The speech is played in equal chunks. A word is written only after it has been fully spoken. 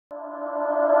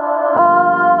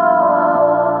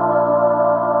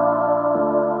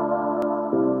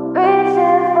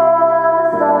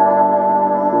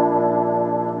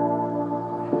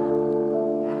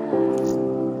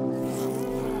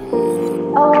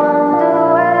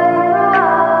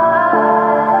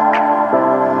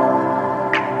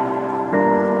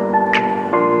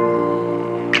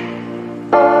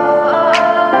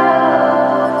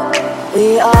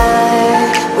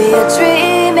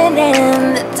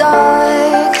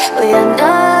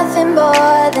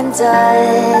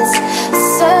paradise.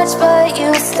 Search but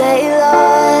you stay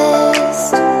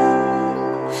lost.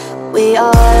 We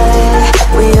are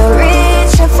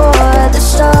reaching for the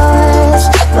stars,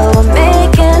 but we're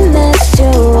making this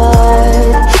too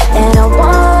hard. And I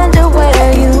wonder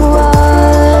where you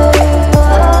are,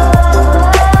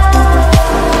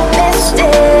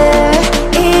 mysterious.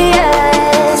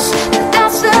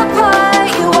 That's the part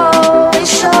you always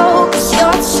show, 'cause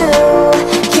you're too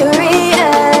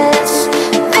curious.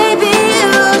 Maybe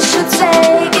you should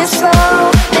take it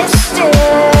slow,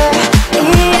 mysterious.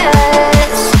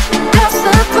 That's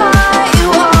the part you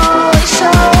always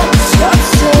show, 'cause you're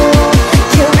too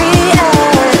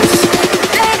curious.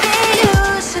 Maybe you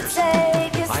should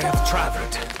take it slow. I have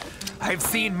traveled. I've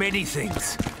seen many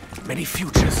things. Many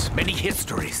futures, many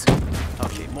histories.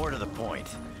 Okay, more to the point.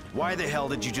 Why the hell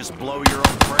did you just blow your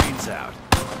own brains out?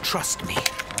 Trust me,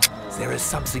 there is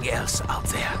something else out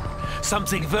there.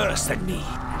 Something worse than me.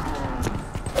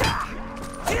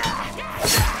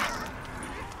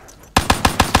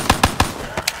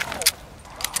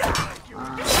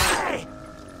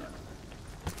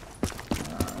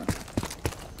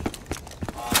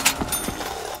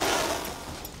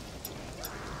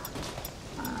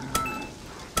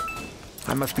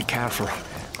 I must be careful.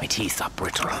 My teeth are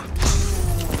brittle.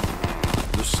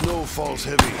 The snow falls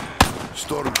heavy.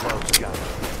 Storm clouds gather.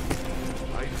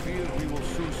 I fear we will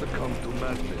soon succumb to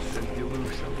madness and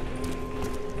delusion.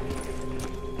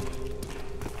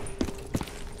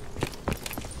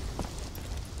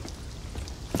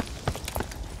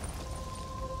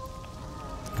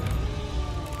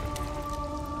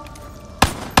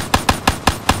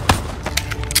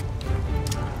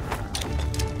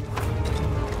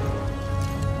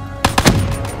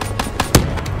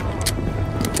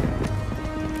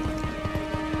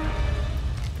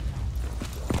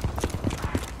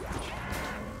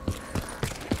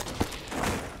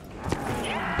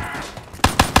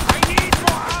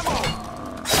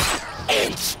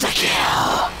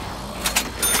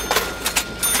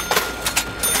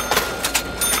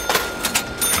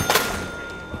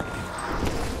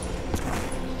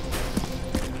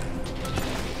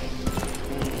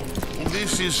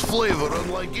 This is flavor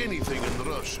unlike anything in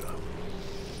Russia.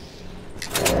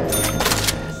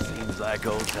 Seems like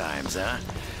old times, huh?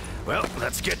 Well,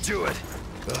 let's get to it.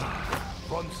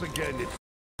 Once again, it's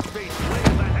fate lay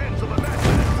in the hands of the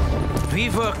masses. We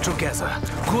work together.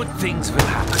 Good things will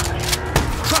happen.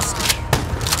 Trust me.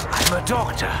 I'm a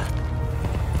doctor.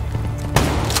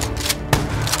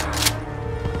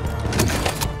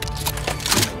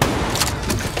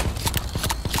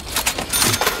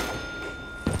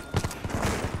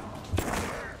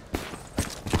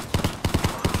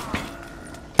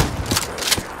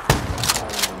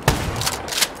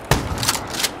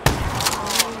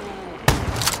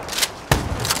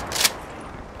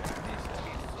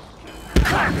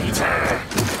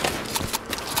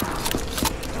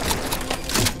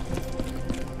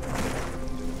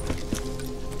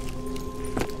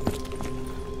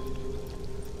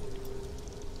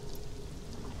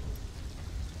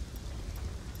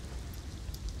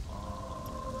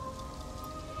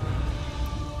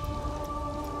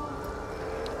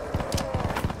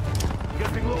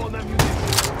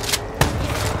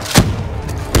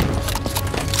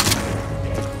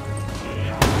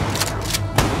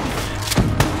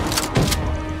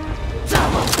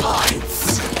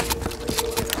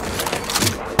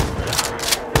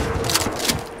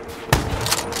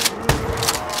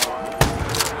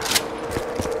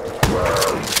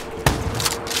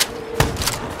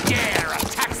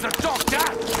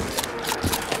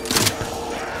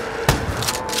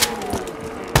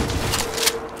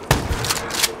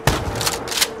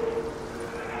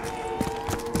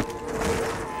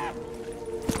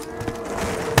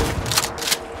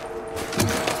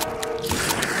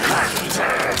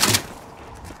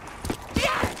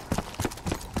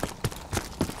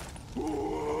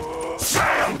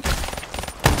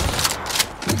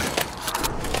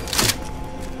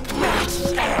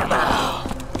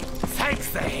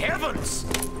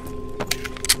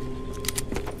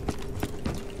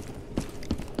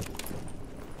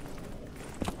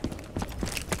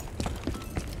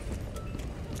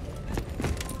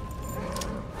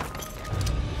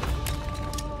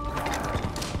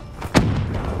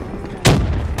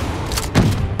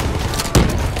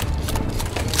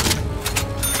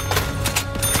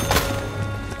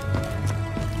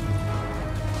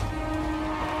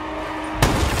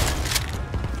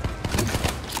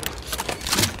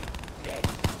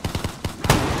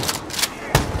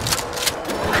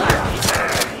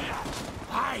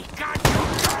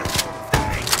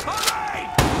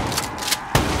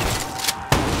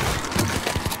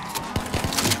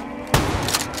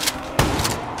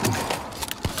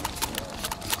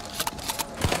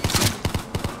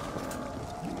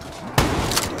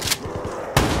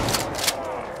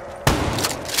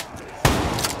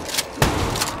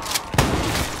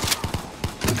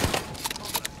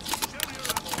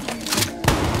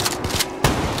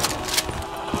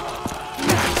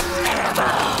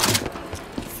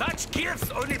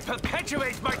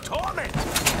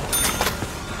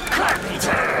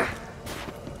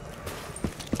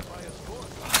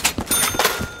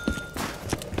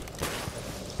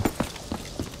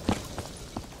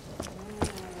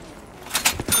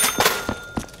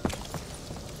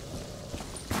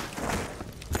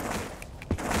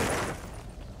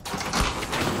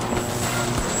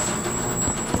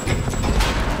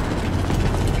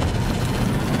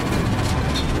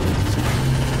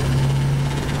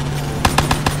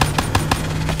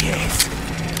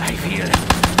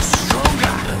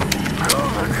 Stronger! No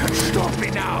one can stop me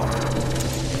now!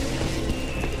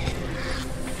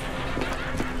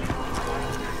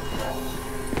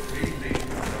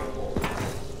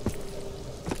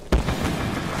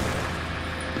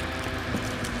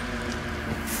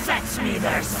 Fetch me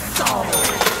their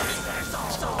souls!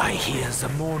 I hear the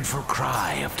mournful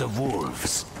cry of the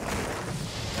wolves.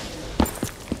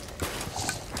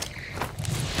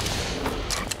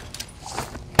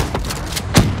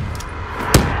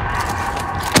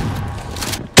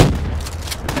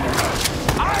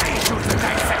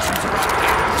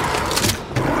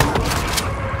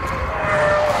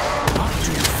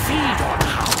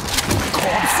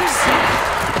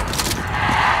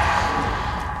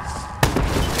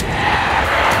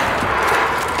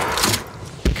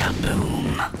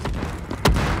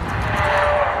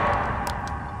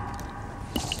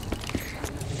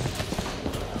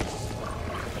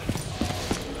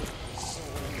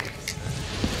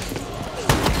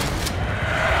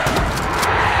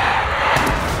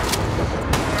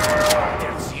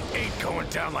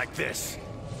 Like this.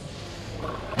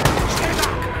 Stay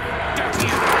back! Dirty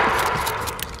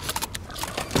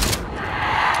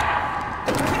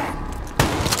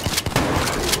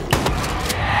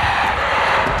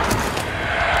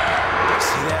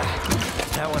See that?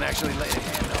 That one actually laid a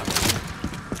hand on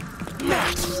me.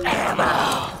 Max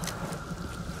ammo!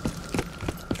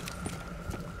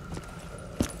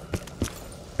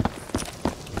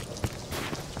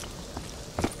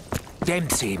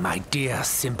 Dempsey, my dear,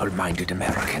 simple-minded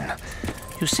American,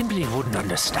 you simply wouldn't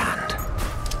understand.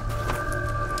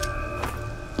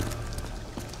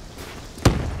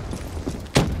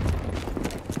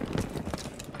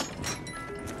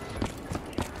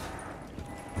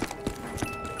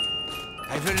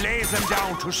 I will lay them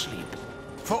down to sleep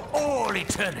for all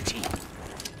eternity.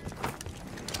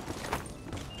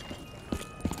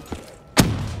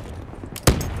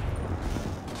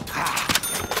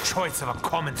 Choice of a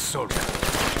common soldier.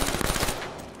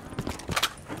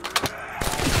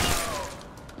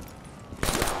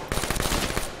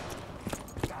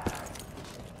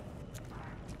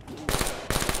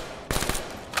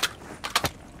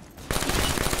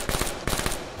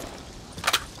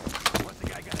 What's the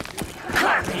guy gonna do?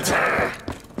 Carpenter!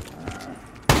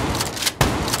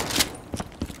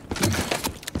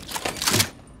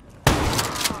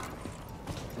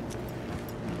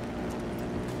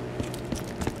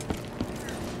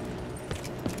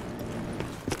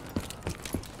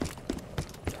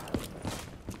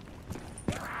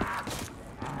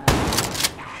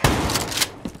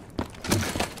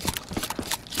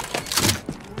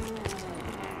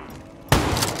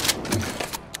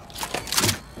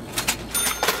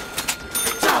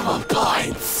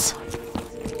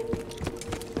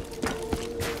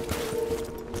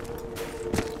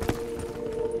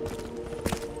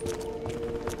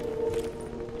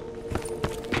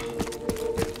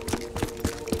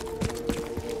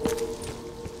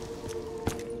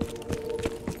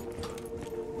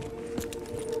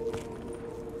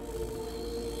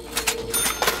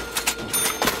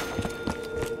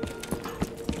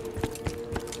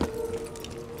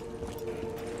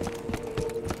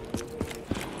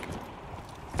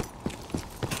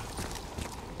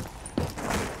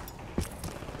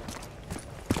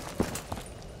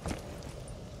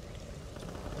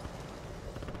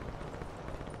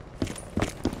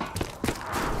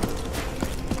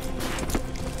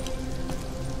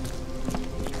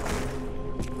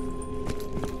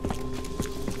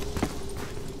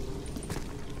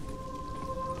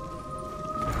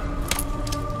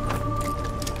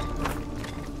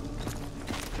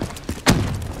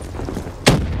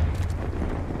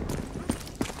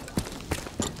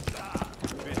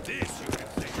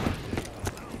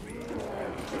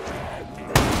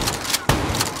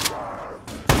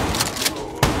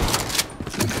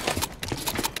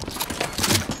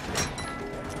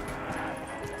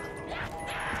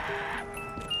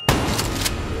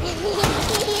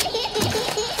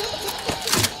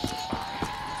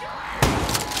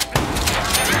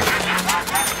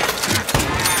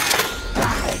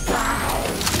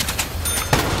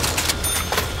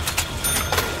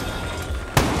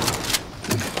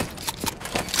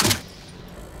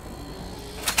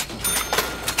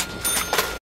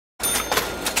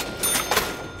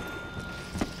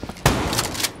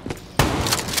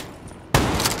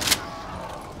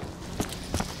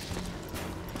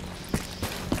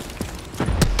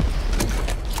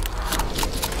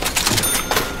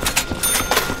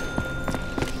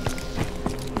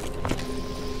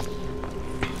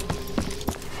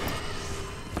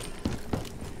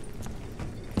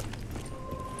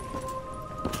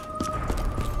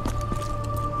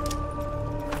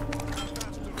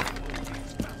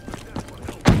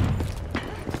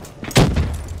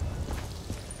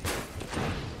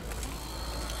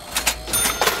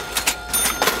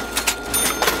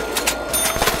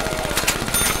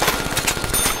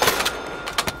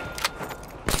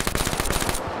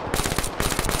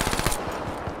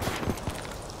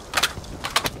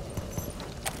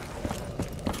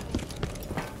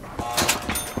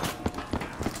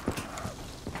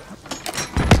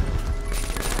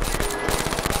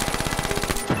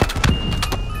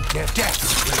 Their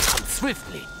deaths will come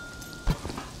swiftly.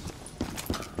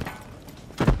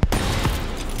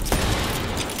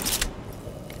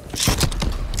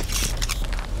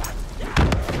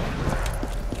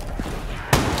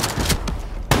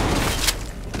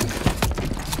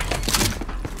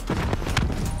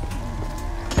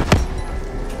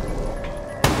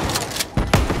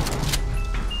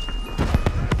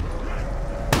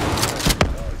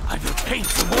 Paint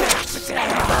the walls with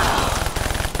ammo!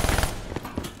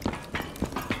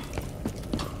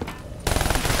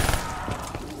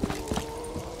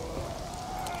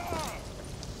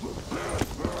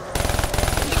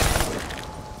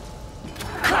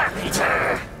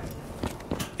 Carpenter!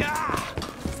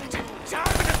 Such a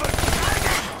dominable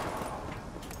target!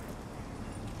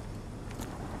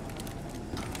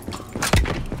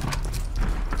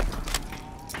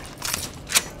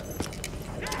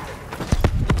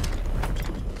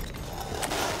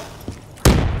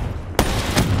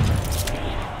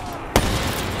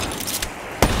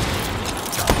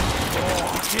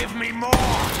 Give me more! My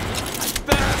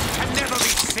thirst can never be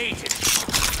sated!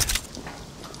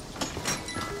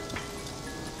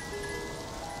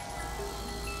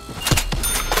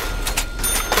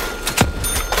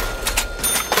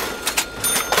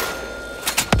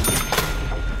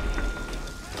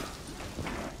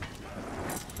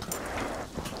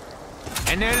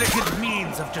 An elegant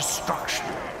means of destruction.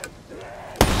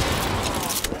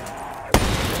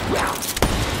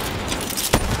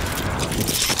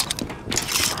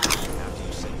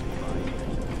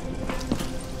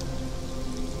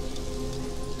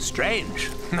 Strange.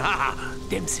 Nah,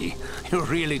 Dempsey, you're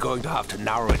really going to have to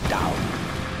narrow it down.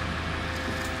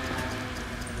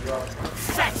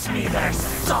 Fetch me their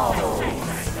souls!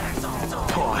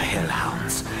 Poor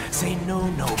hellhounds. They know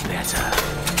no better.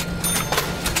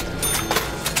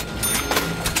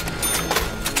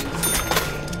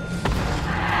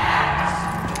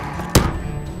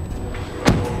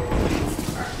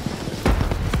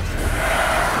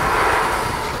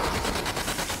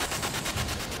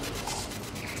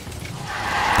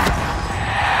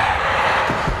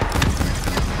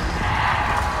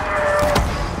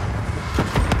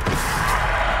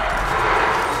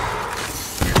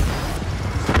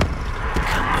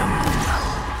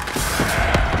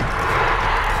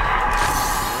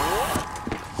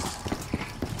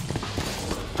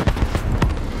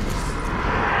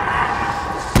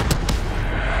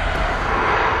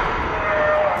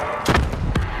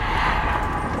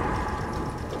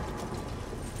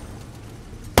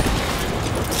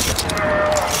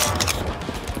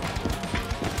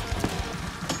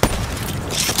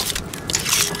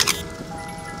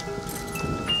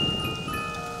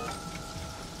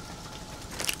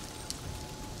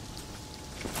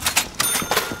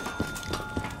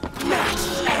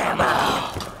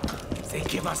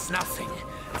 Give us nothing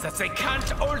that they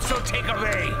can't also take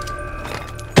away.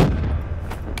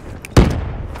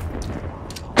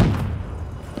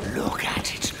 Look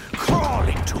at it,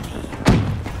 crawling to me.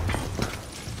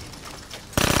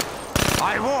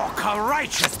 I walk a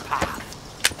righteous path.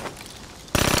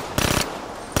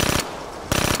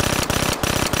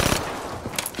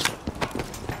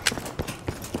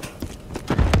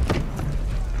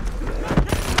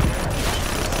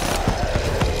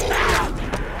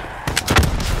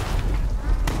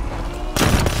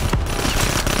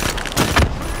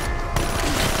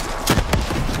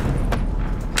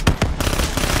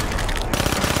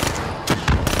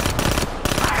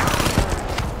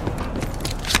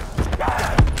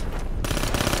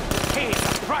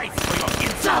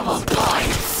 Double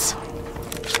points!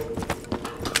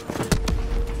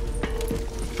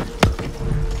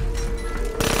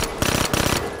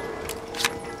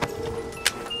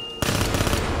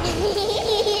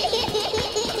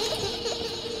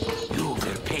 You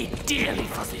will pay dearly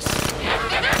for this.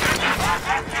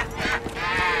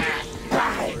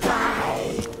 Bye-bye.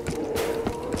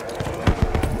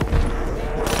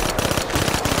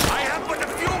 I have but a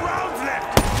few rounds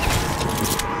left.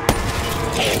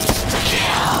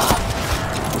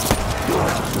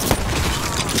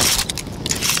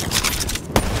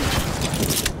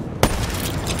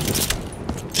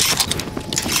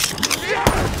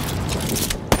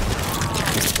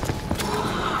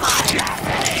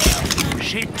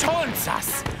 She taunts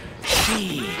us.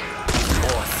 She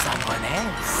or someone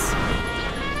else.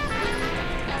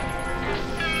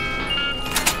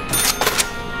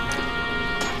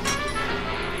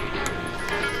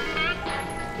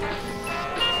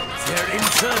 Their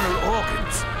internal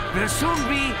organs will soon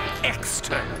be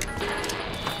external.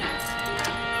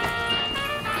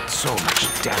 So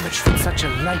much damage from such a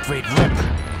lightweight weapon.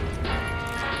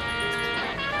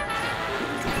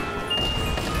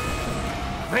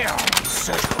 Where are my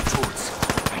surgical tools?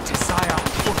 My desire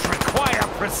would require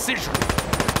precision.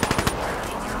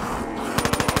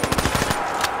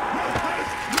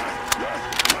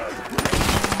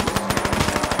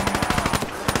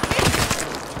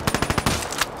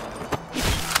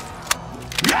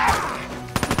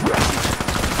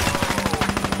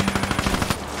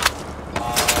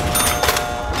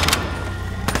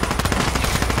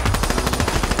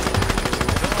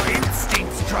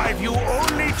 Drive you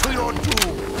only to your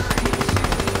doom.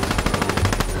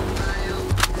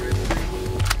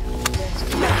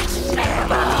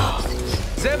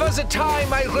 There was a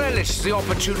time I relished the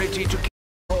opportunity to kill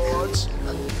hordes.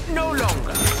 No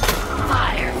longer.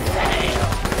 Fire fail.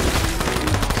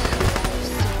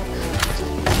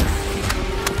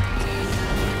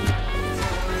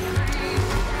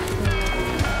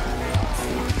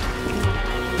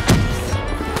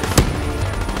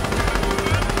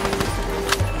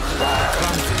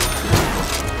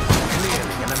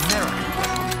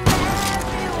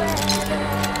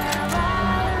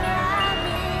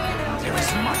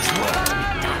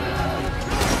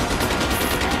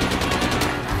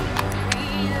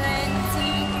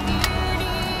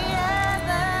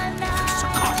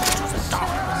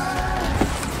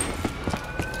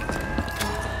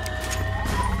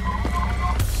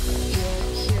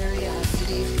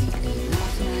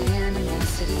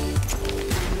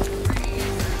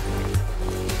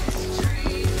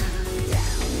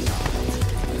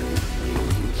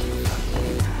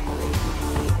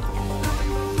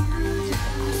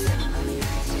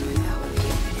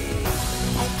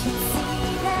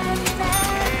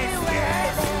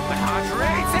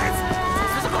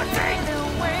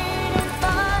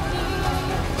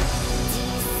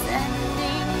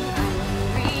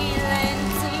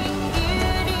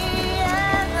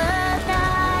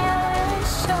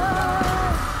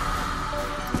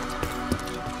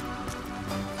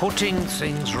 Putting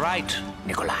things right,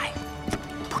 Nikolai.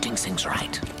 Putting things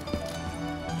right.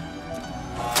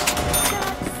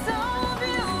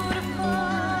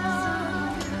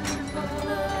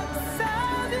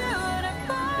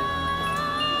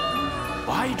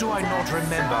 Why do I not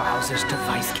remember how this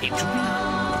device came to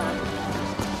be?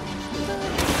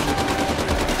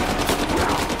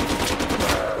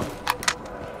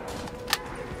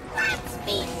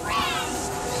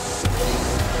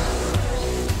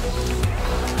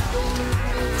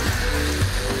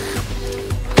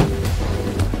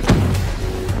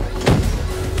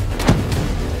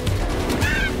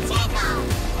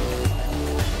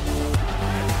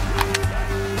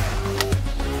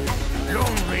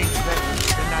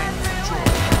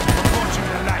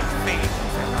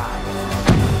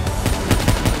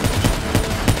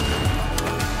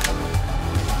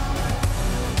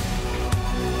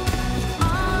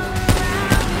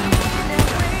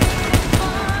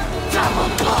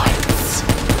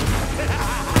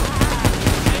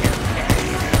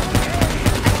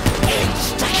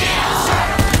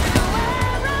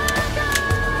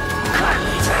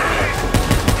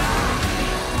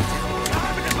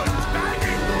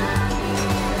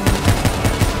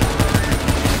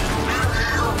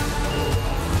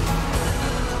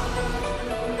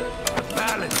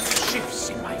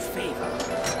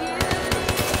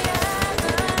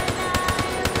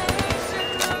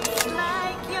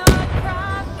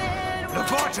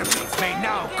 May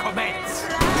now commence.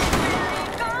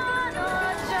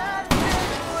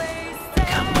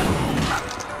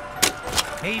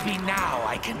 Maybe now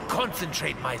I can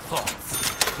concentrate my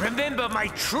thoughts. Remember my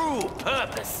true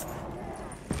purpose.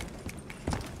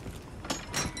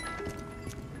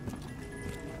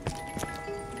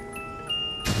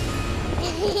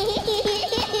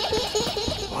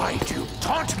 Why do you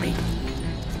taunt me?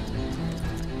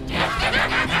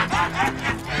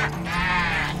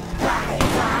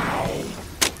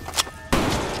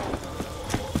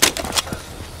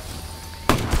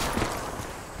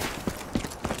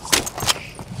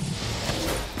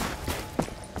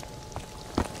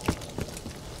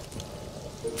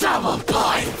 Double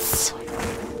points!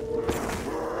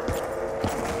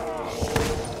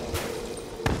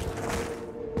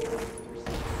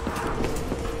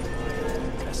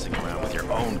 Messing around with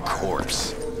your own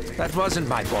corpse. That wasn't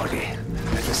my body.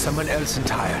 That was someone else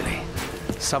entirely.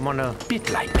 Someone a bit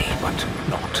like me, but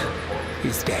not.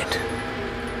 He's dead.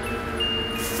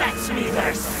 Fetch me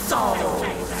their souls!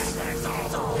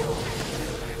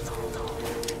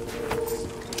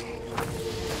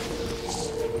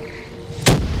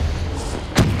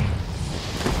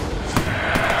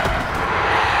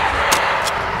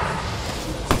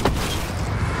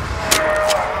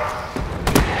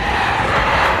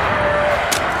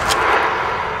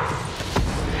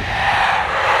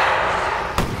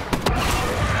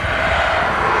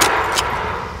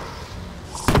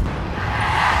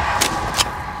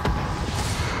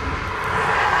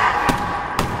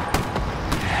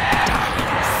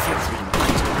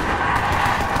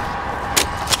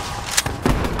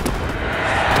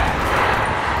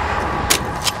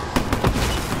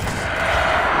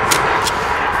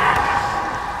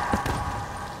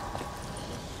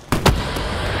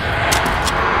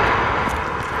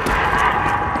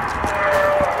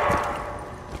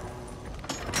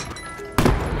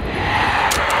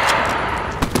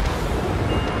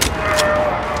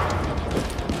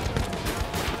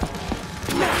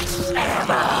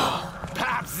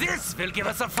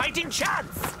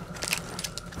 chance!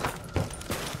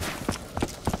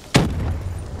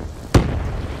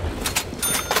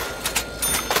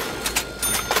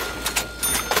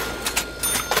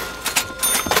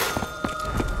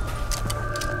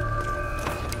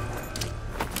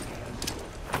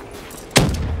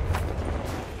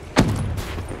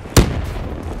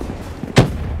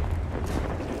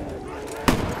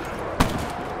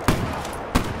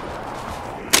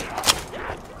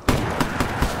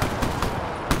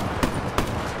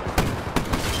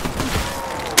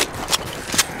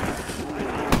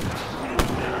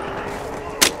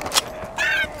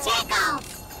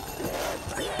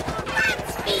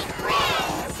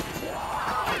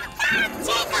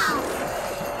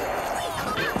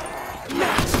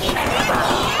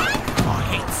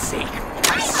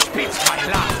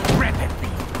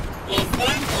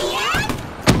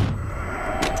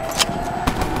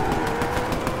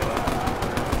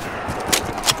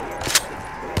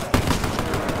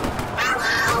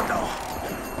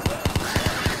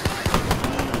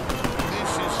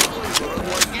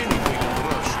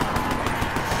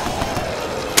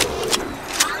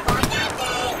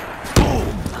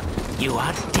 You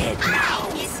are dead now.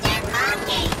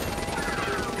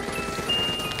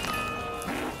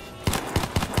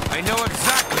 I know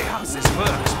exactly how this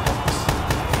works, boss.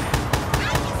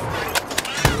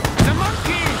 The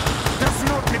monkey does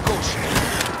not negotiate.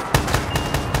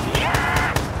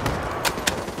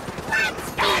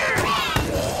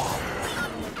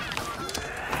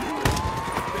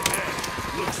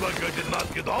 Looks like I did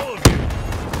not get all of you.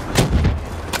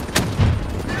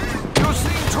 You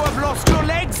seem to have lost your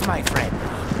legs, my friend.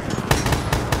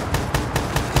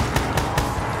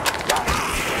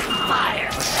 Fire!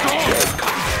 The storm is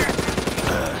coming.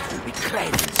 Earth will be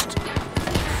cleansed.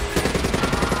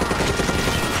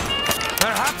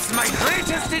 Perhaps my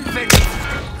greatest invention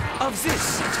of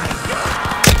this time.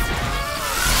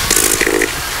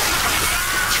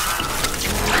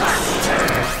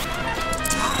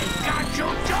 I got you,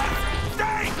 just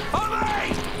stay away!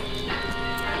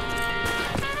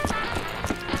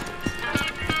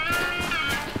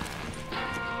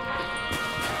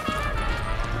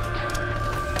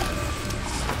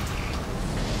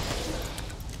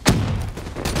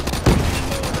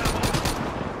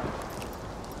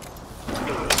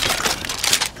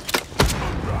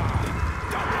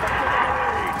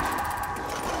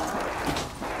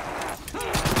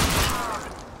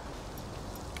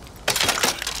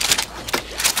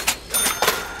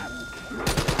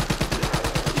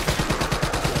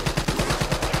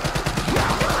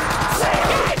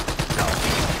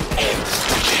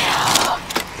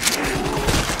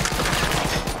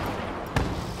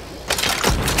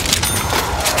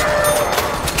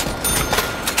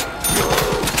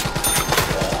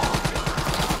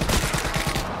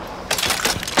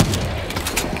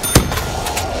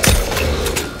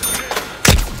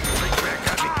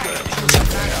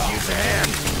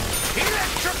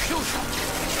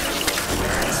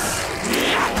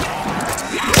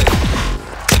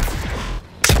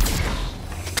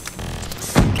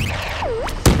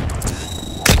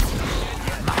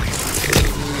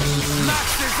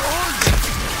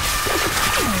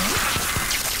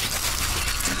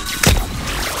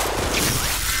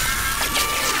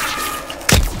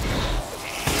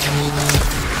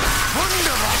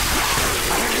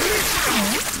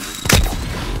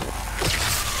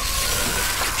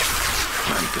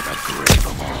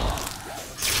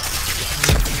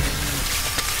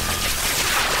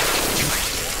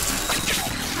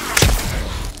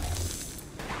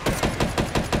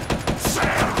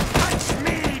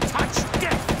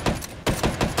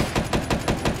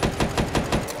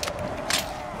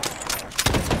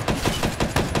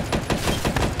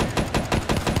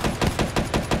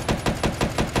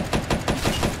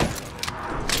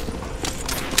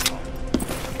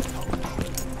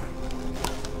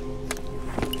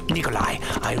 Nikolai,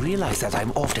 I realize that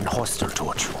I'm often hostile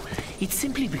toward you. It's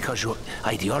simply because your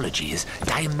ideology is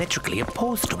diametrically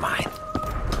opposed to mine.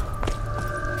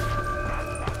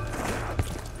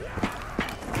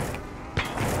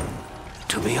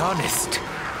 To be honest,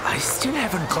 I still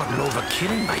haven't gotten over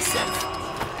killing myself.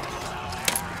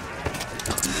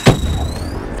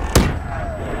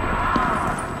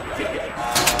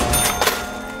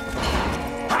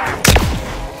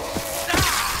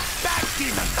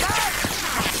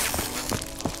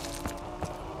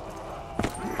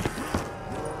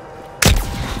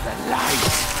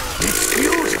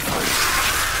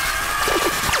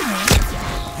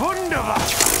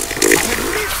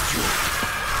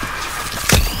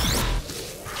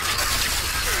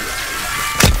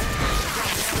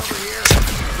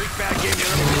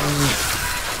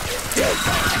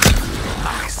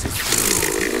 Max is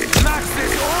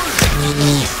Care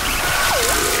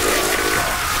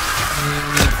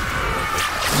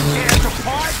to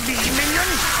pause me, minion?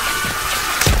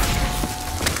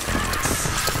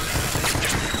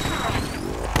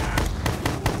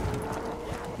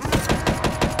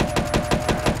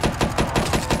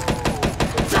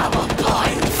 Double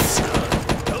points.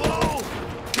 Hello?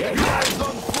 Get guys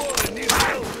on foot and need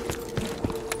help.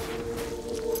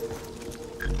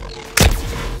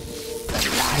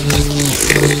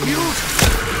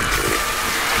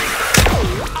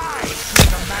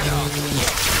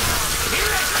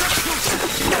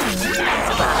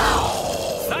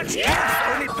 Such gifts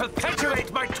only perpetuate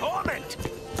my torment!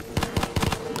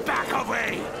 Back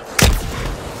away!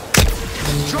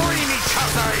 Join each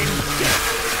other in death!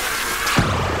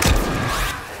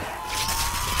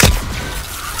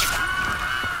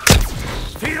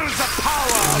 Feel the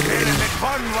power of element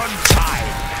one time!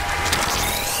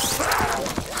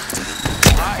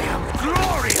 I am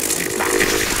gloriously back!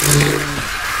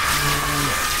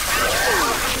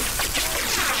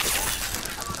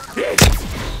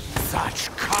 Such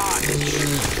carnage!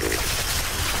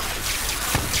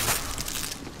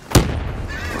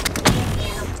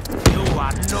 You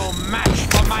are no match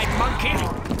for my monkey!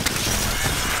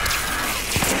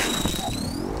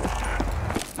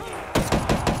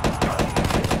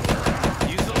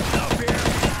 Use some stuff here!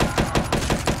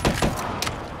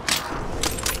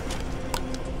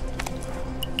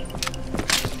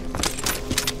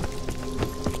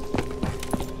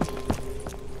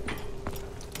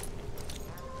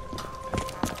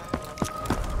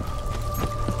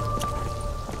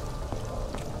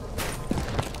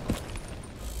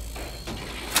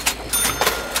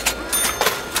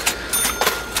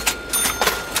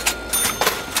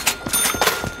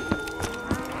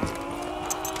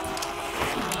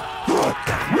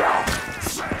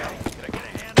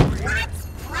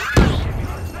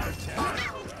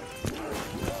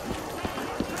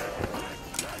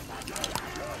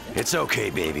 It's okay,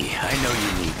 baby. I know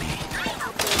you need me.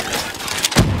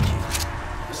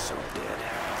 So dead.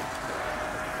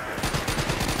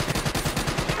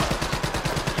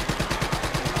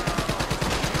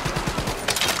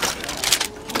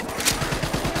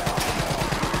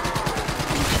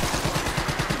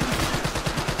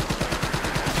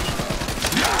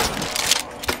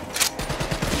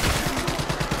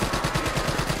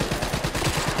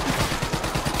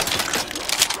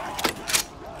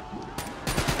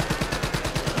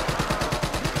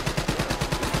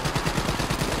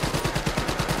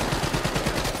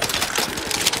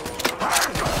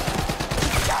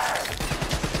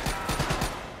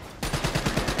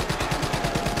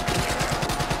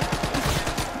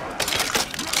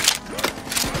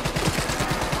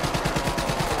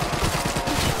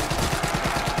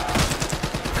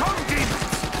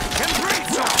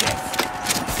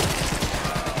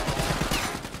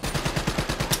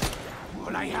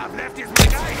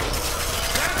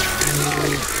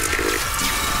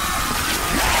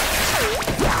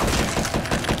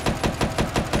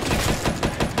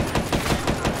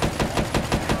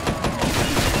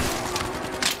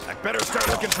 Better start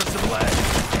looking for some lead.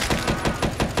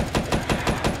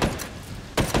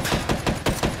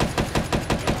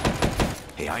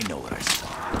 Hey, I know what I saw.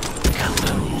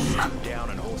 Shoot down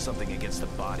and hold something against the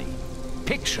body.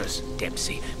 Pictures,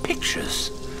 Dempsey. Pictures.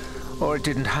 Or it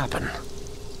didn't happen.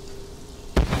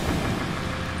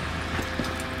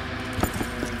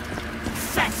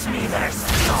 Fetch me their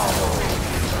soul.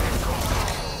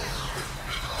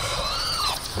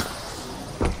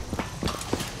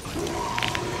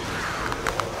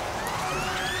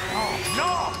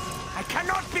 No! I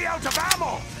cannot be out of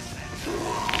ammo!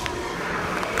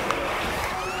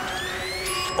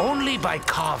 Only by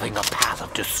carving a path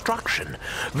of destruction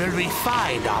will we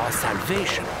find our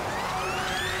salvation.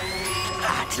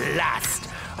 At last,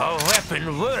 a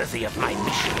weapon worthy of my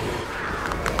mission.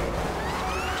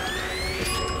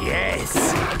 Yes,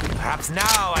 perhaps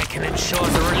now I can ensure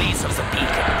the release of the beacon.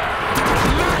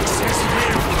 Maxis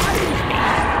will find me!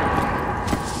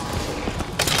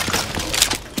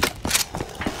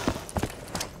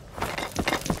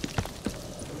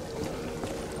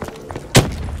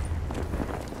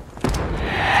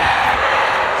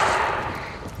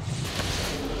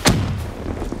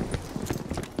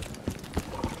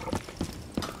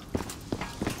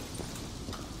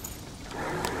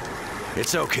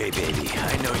 It's okay, baby.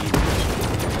 I know you need me.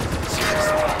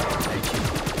 Seriously, thank you.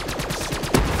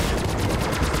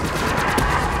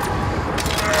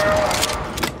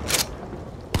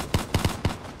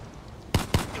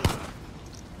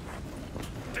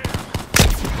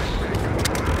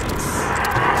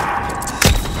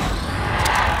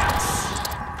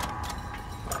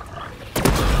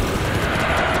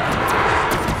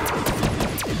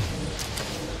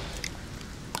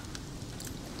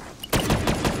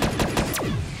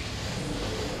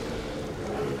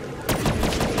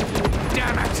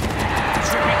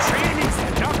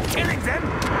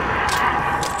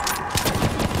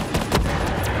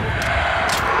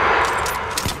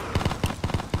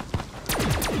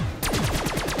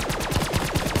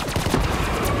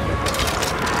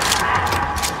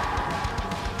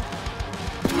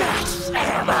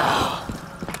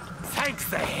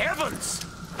 the heavens!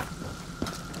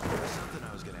 Something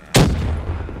I was gonna ask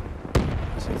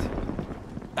you. Was it?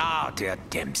 Ah, dear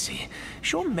Dempsey.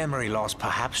 Is your memory loss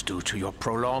perhaps due to your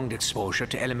prolonged exposure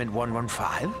to element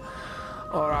 115?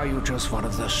 Or are you just one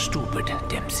of the stupid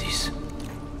Dempseys?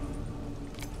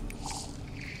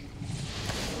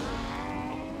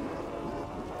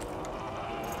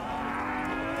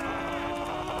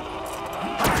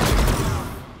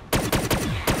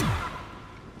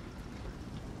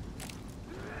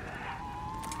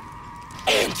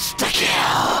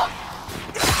 Insta-kill!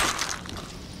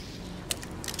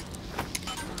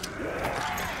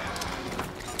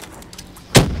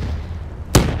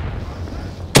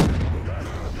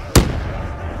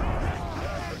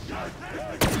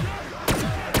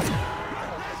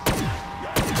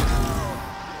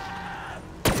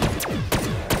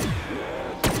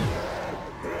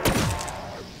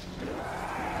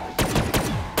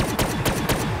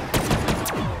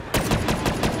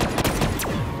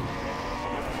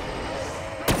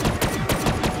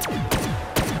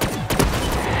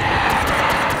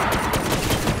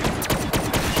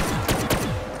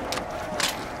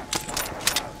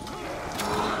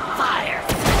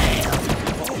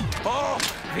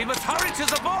 We must hurry to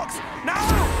the box! Now!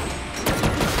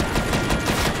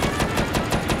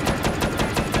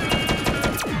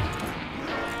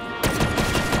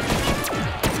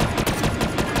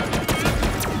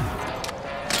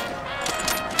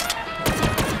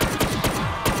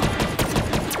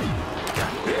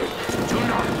 Do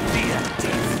not fear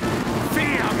death.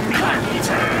 Fear me!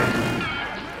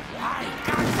 I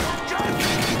got you!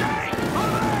 Just stay alive!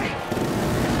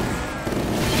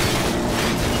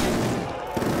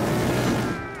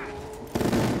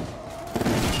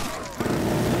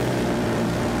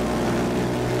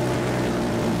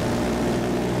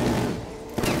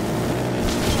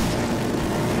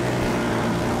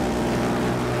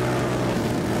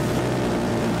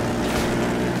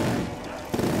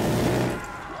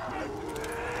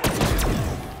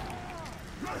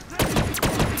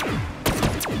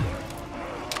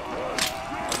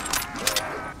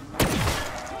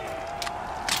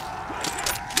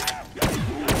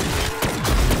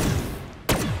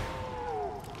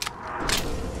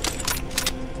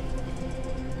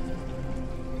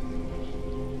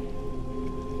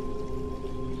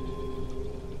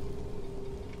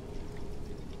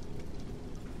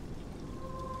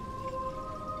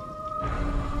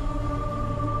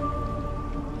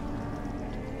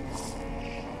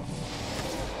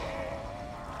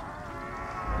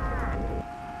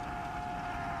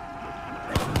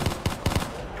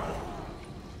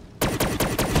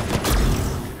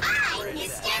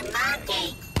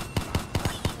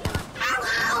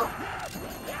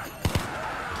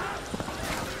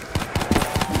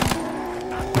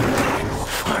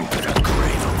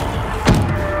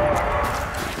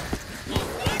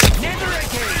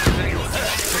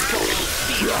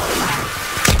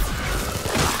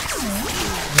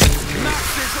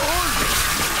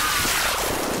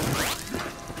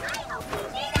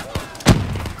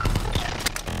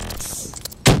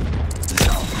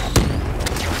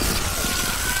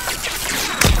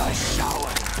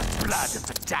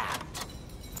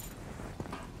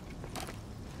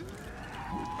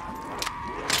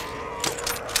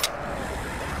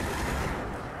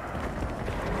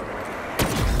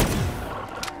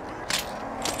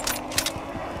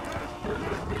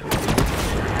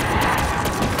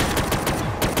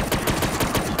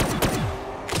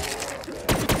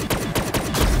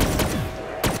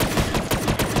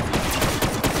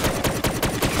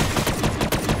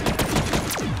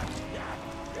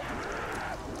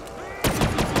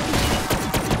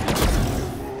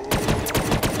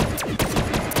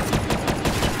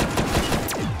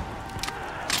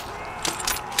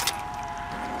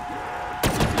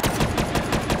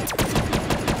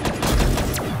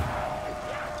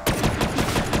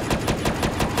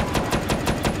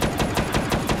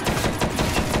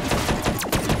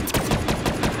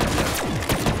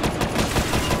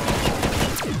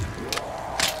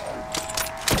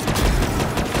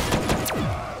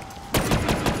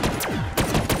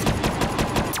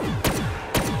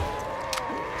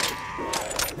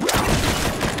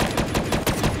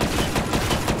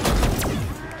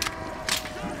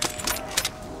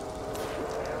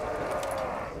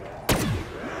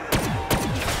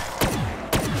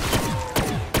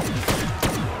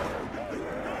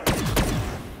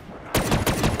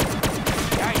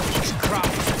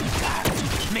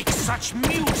 Such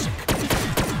music!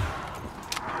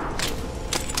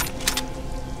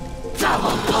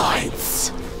 Double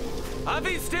points! Are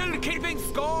we still keeping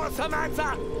score,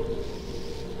 Samantha?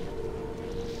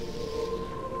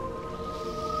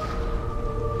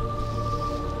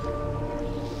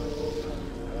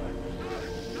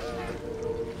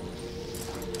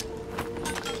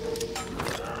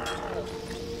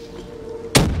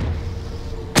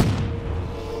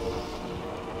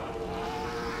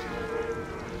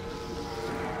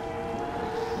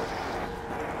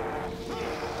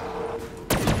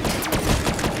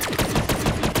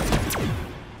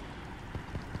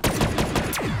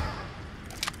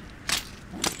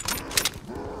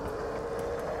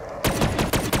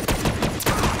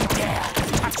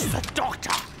 the doctor!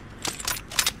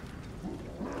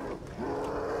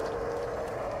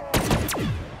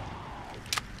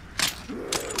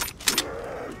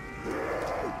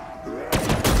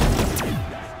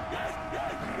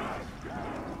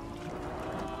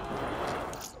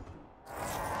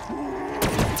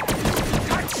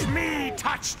 Touch me,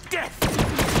 touch death!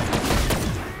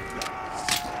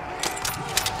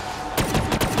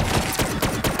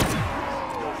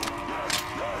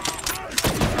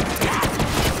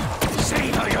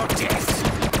 Savor your death!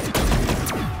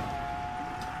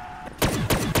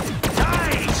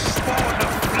 Die, spawn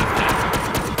of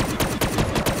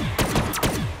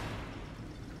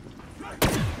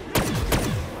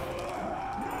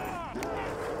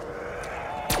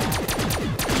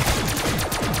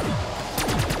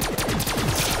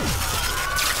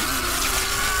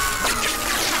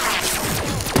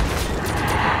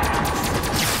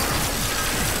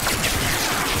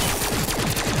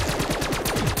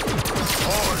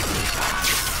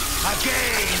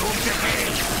Again,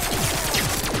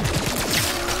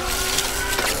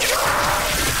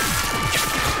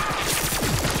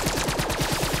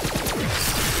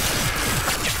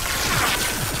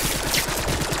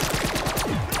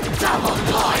 double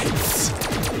points!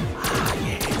 Ah,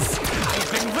 yes.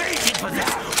 I've been waiting for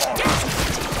this.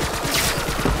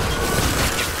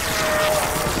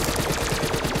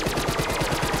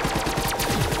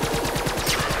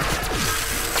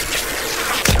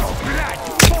 Your blood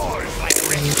pours like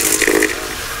rain.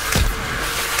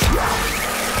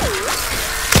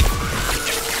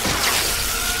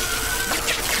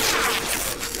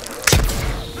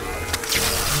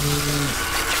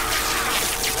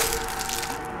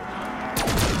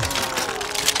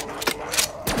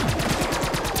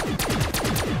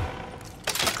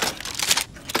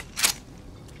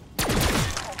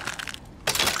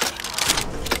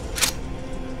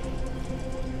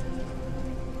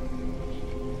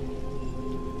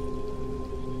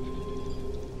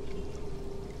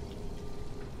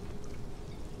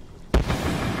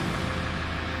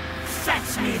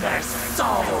 Fetch me their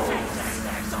souls!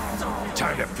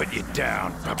 Time to put you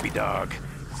down, puppy dog.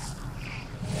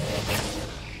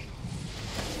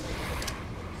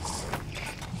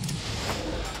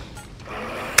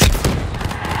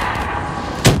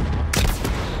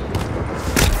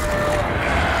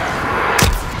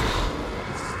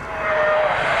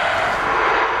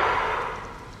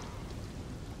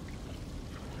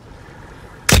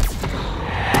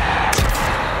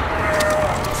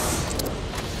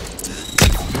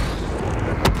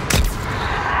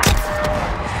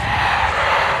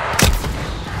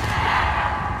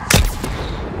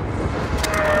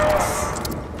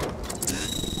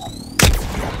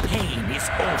 Pain is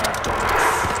over,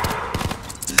 dogs.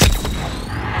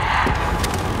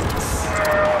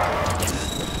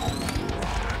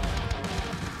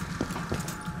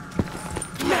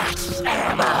 Max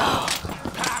ammo!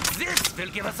 Perhaps this will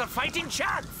give us a fighting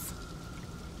chance!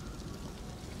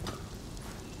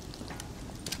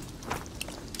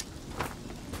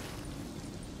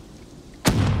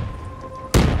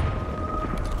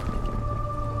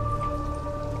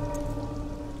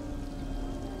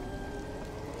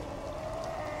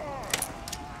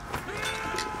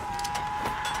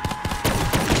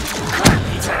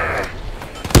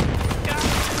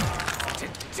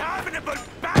 Interminable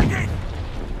bagging!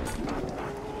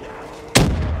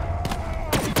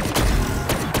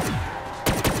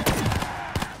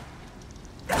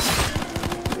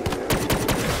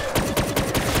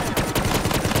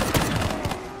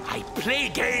 I play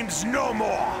games no more!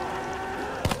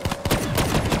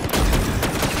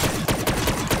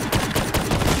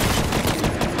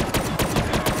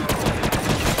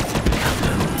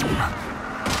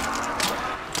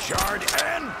 Charred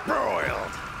and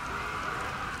broiled.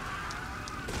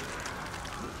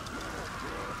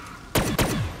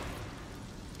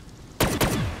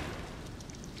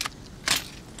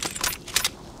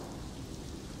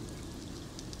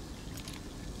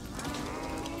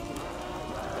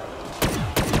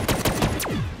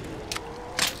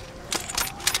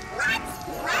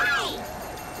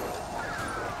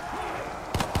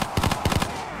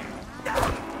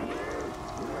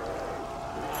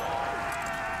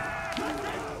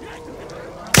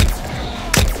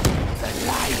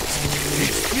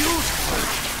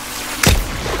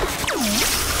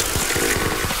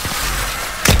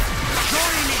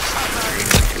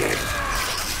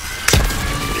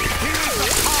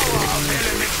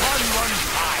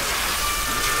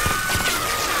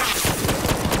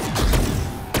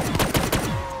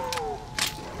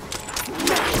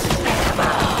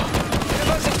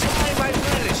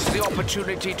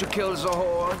 Opportunity to kill the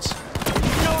hordes.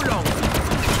 No longer.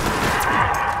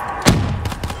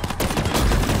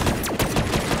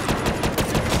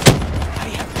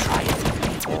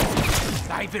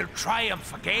 will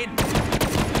triumph again. Pay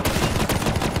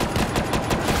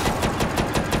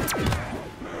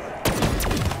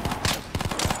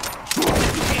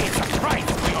the price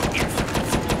for your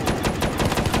insolence.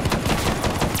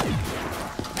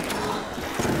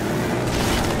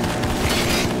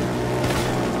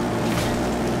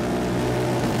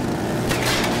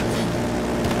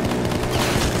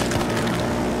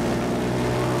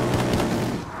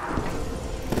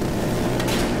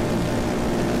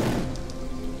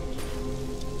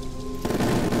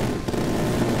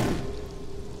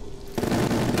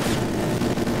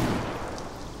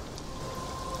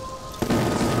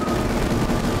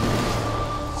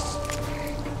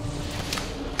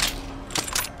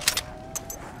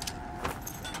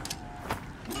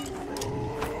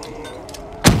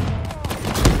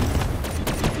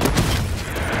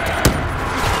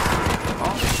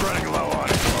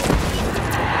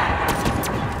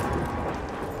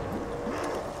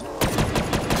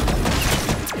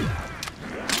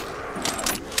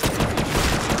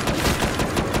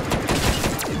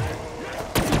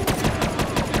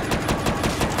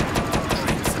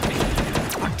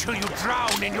 Until you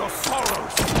drown in your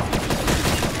sorrows.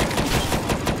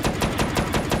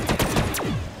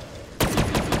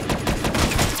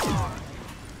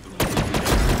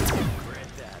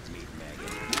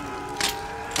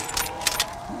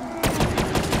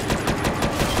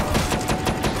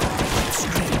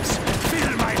 Screams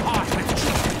fill my heart with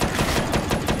joy.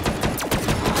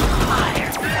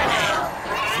 Fire!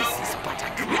 This is but a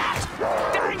cat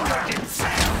dangled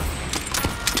himself.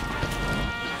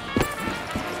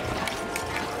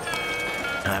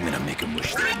 I'm gonna make him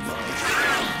wish they loved.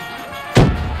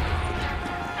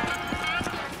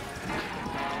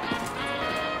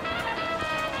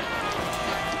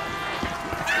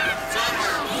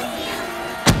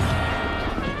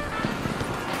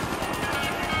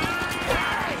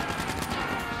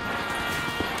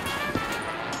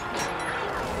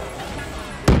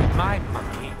 My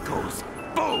monkey goes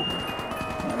boom!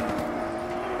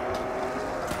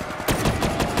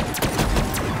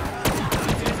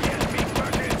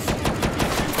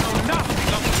 Know nothing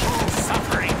of true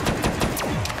suffering.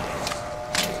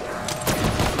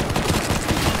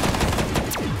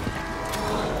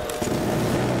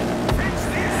 Fix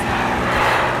this!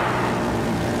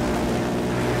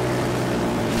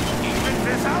 Even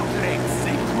without legs,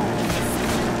 they prove the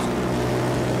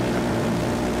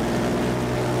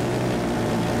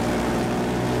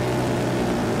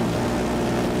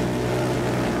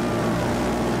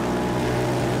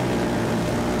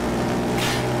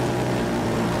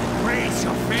Raise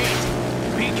your fate.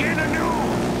 Begin anew.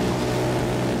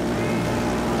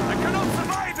 I cannot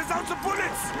survive without the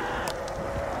bullets.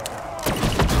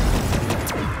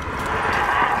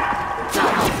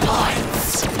 Double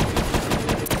points.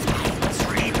 I must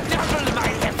redouble my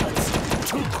efforts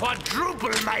to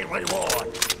quadruple my reward.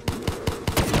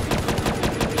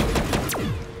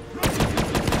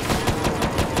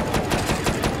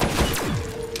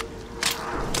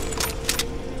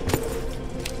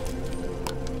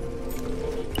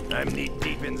 I'm knee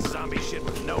deep in zombie shit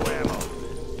with no ammo.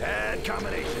 Bad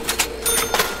combination.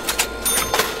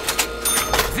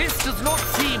 This does not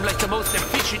seem like the most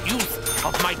efficient use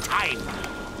of my time.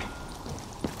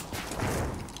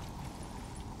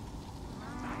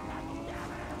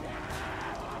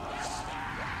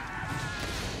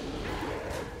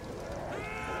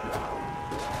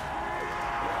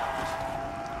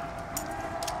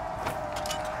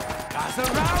 Gather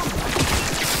round!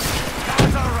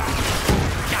 Gather round!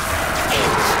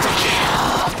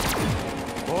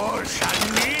 All shall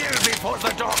kneel before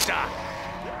the doctor!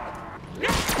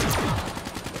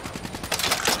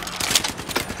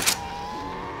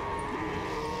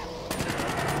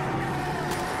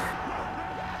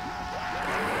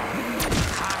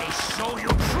 I show you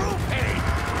true pain!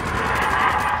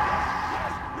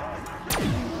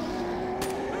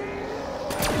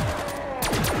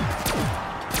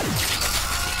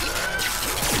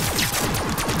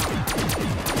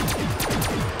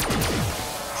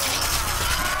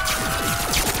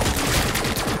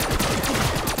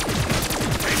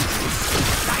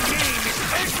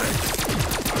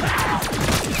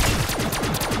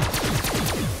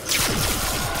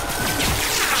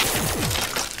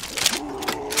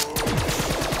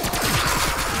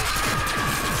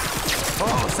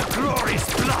 Oh, the glorious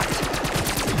blood!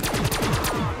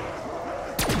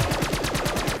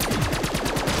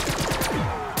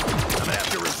 I'm gonna have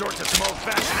to resort to some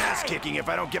old-fashioned ass-kicking if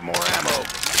I don't get more ammo.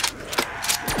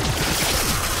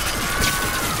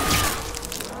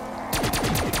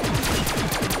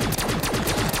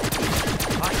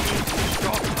 I need to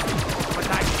stop, but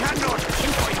I cannot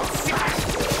cure your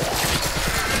sickness!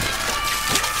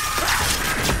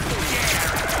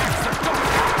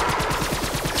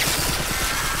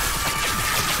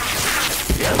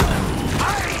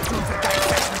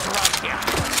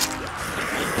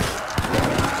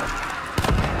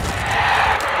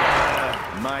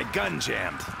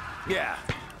 jammed. Yeah,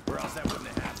 or else that wouldn't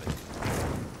have happened.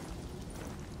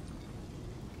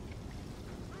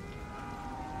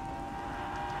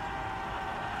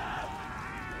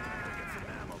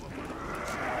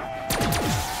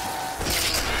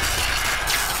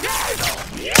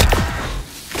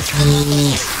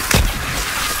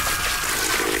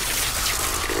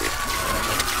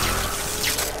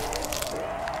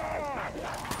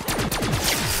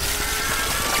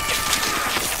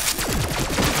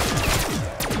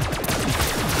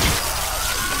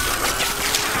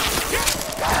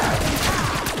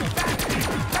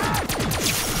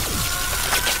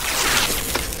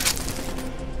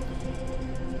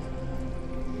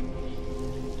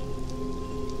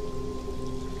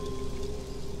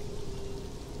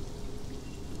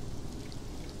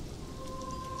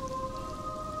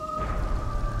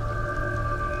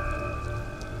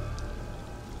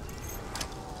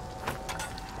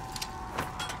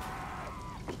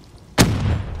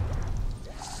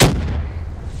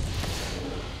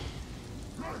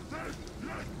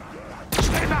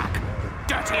 Stay back,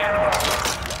 dirty animal!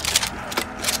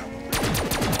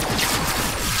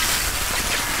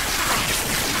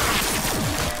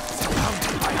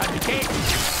 Surrounded by undead,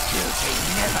 guilty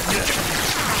never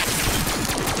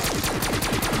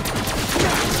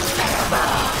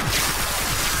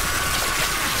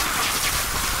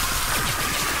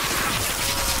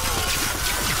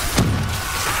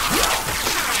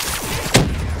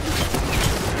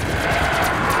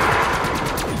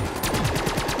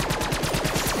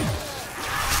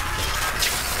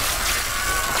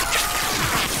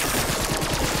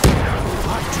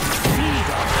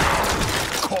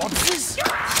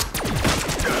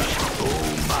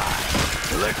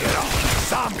Look at all the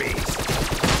zombies!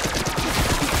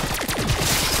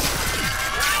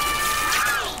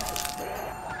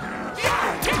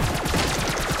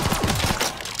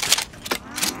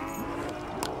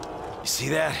 You see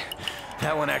that?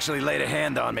 That one actually laid a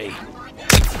hand on me.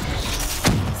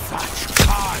 such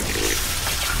carnage!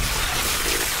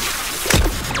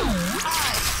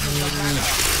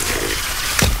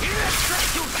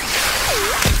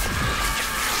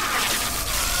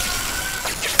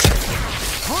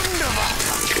 Wunderbar!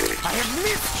 I have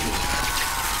missed you!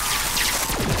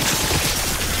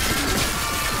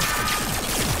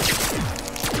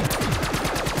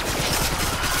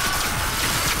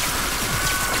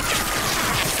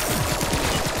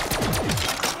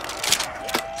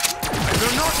 I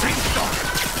will not be stopped!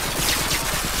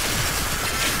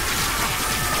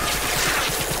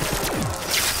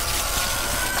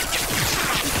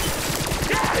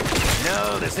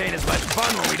 No, this ain't as much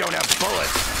fun when we don't have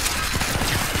bullets.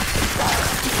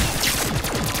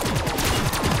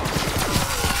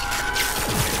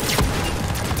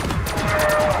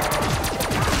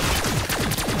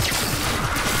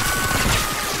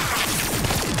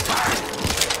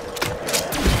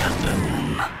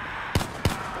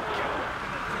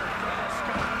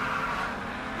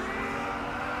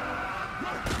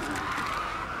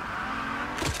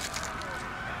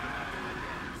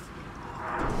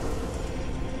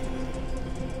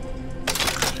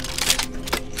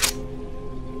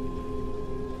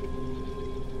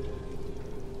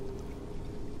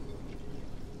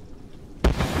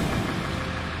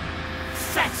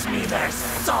 Fetch me their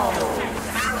souls!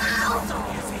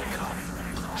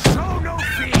 Show no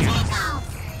fear!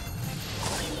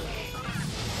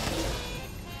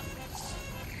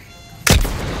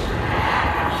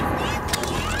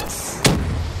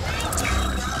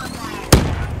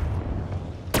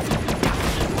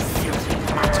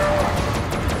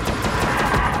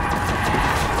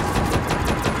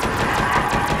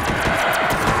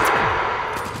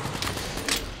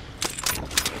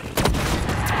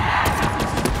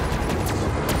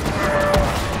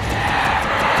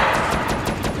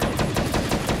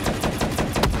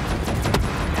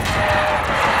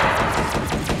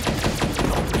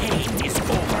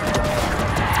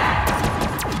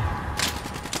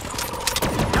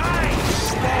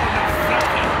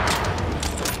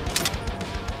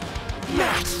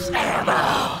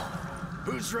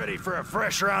 Who's ready for a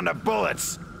fresh round of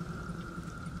bullets?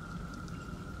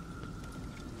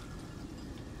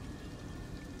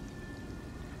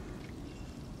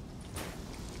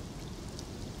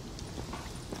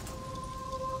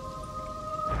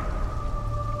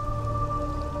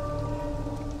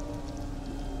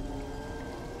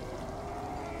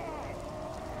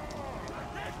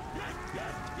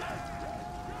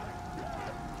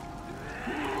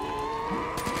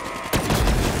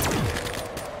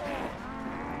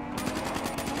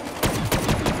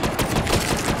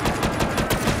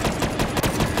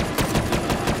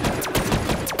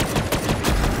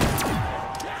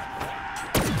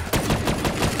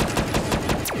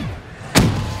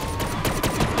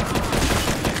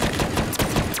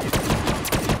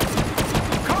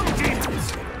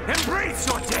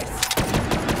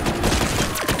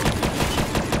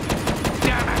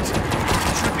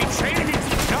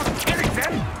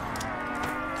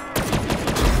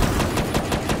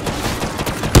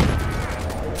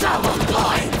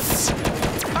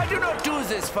 don't do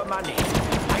this for money.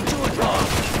 I do it wrong.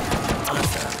 Other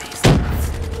reasons.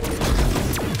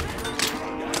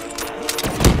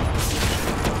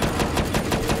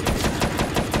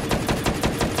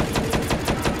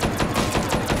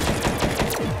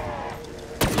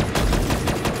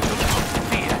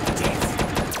 Fear death.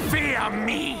 Fear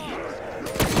me.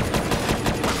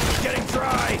 Getting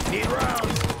dry. Need rounds.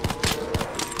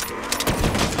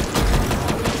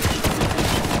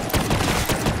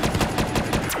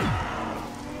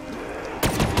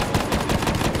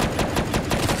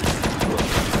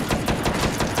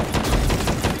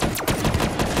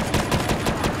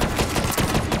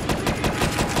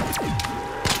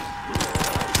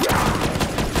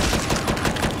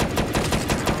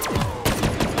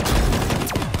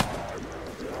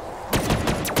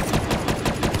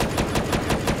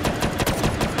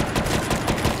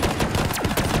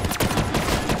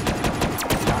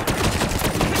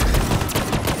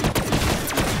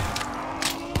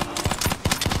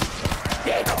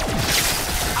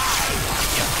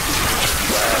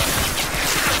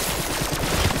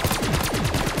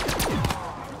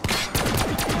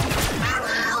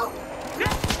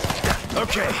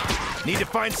 Okay, need to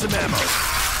find some ammo.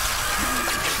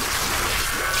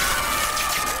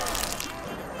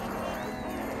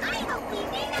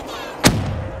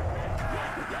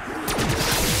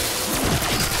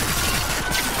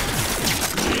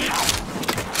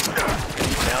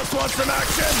 Anyone else want some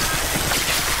action?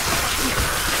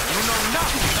 You know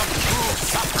nothing of true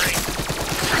suffering.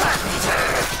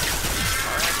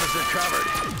 Our asses are covered.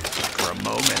 For a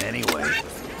moment, anyway.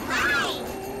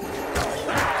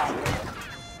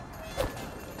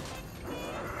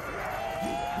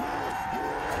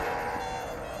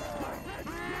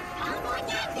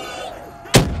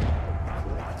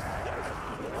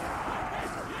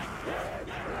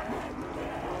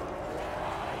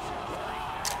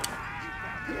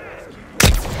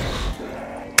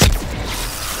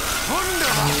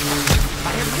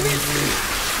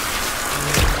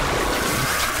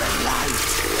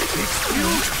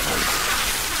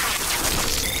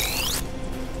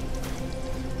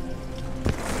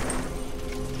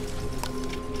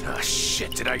 Oh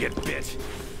shit, did I get bit?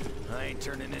 I ain't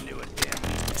turning into a damn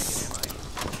beast, am I?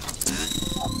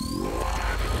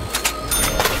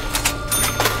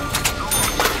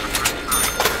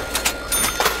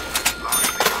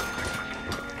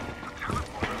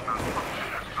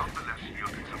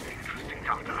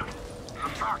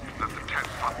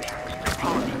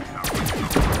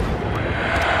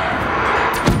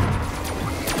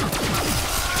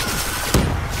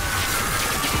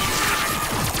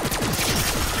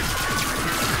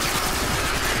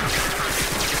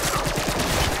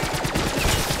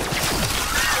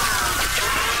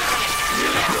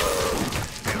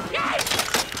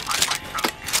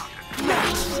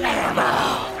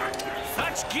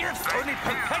 Only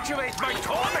perpetuate my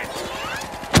torment!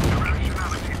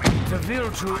 The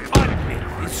will to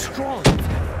unlive is strong.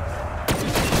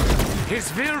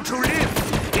 His will to live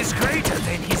is greater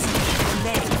than his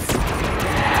legs.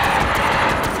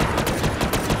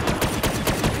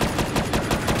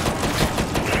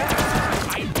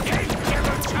 I gave him a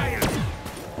child!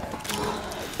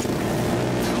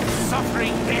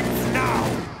 Suffering ends now!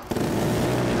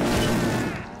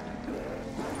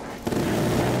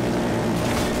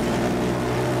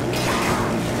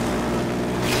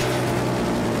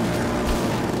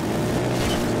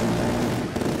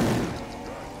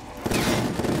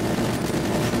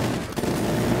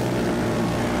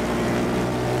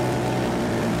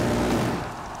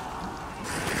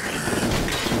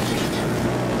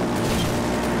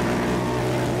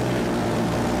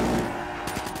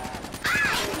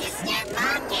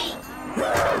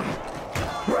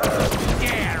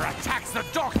 The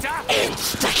doctor?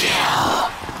 Insta-kill!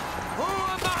 Who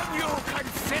among you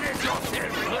considers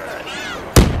yourself worthy?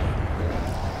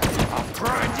 I'll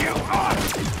grind you up!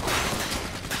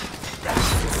 That's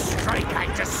the strike I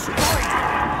destroyed!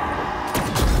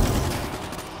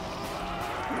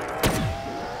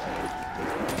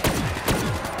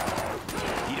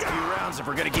 Need a few rounds if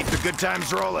we're gonna keep the good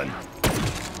times rolling.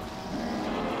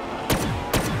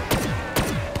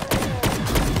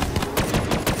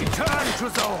 Return to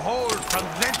the hole from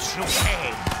whence you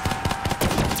came.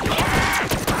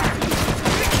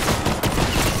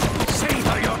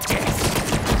 Savor your death.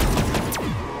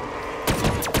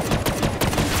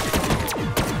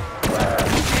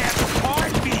 You dare to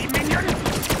fight me, minion?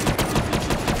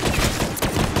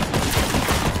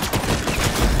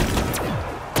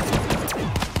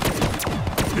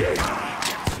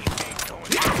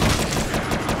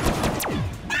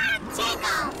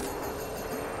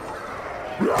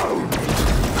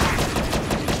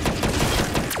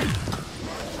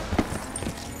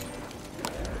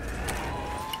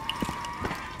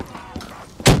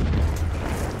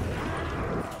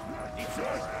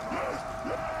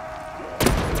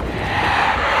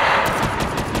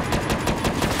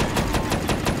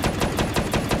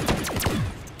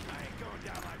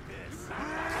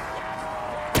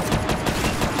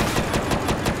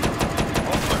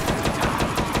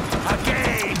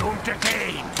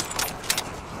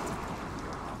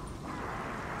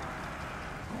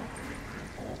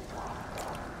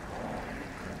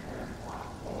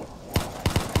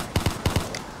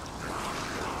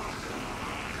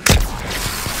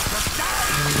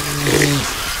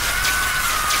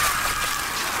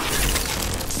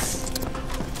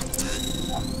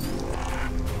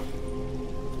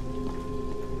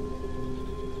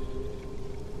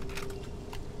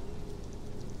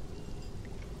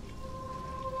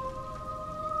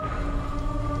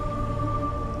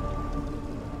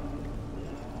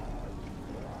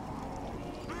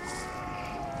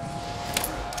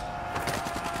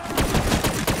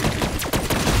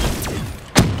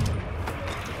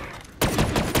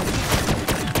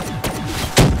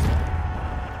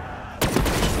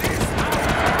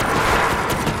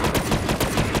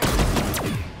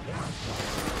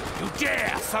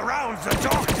 found the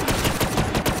doctor!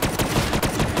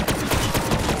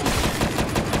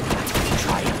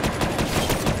 Triumph!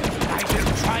 I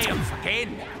will triumph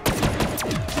again!